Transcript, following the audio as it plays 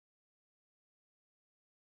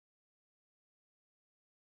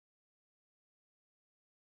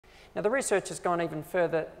Now, the research has gone even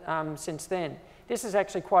further since then. This is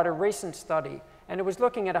actually quite a recent study, and it was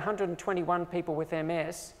looking at 121 people with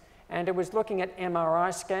MS, and it was looking at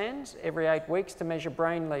MRI scans every 8 weeks to measure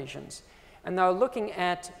brain lesions. And they were looking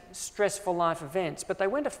at stressful life events, but they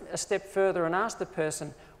went a step further and asked the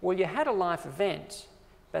person, well, you had a life event,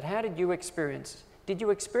 but how did you experience it? Did you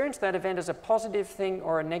experience that event as a positive thing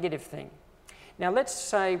or a negative thing? Now, let's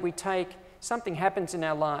say we take something happens in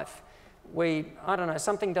our life. I don't know,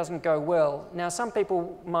 something doesn't go well. Now, some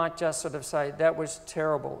people might just sort of say, that was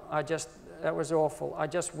terrible. That was awful. I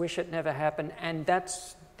just wish it never happened. And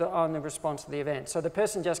that's the only response to the event. So the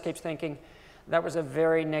person just keeps thinking, that was a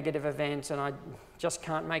very negative event and I just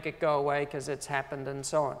can't make it go away because it's happened and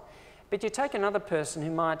so on. But you take another person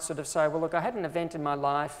who might sort of say, well, look, I had an event in my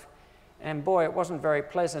life and boy, it wasn't very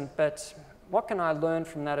pleasant, but what can I learn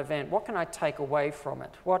from that event? What can I take away from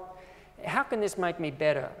it? How can this make me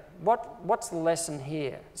better? What's the lesson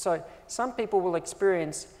here? So some people will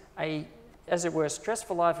experience as it were,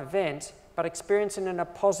 stressful life event, but experience it in a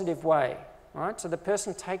positive way, right? So the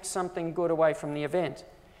person takes something good away from the event.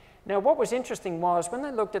 Now, what was interesting was when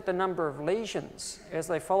they looked at the number of lesions as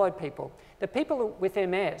they followed people, the people with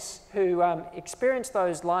MS who experienced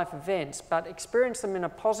those life events but experienced them in a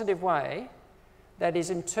positive way, that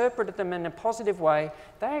is, interpreted them in a positive way,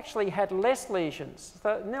 they actually had less lesions,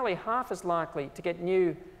 so nearly half as likely to get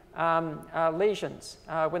new lesions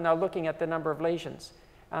when they're looking at the number of lesions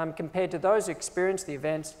compared to those who experienced the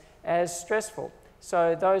events as stressful.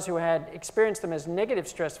 So those who had experienced them as negative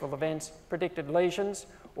stressful events predicted lesions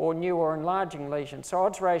or new or enlarging lesions. So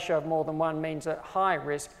odds ratio of more than 1 means a high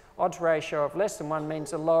risk, odds ratio of less than 1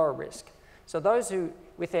 means a lower risk. So those who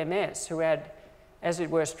with MS who had, as it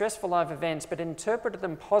were, stressful life events but interpreted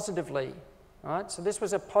them positively, right? So this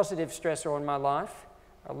was a positive stressor in my life.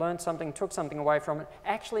 I learned something, took something away from it.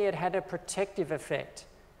 Actually, it had a protective effect.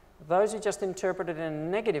 Those who just interpreted it in a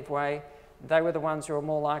negative way, they were the ones who were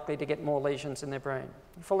more likely to get more lesions in their brain.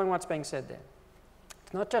 You following what's being said there?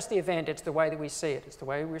 It's not just the event, it's the way that we see it. It's the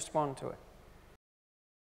way we respond to it.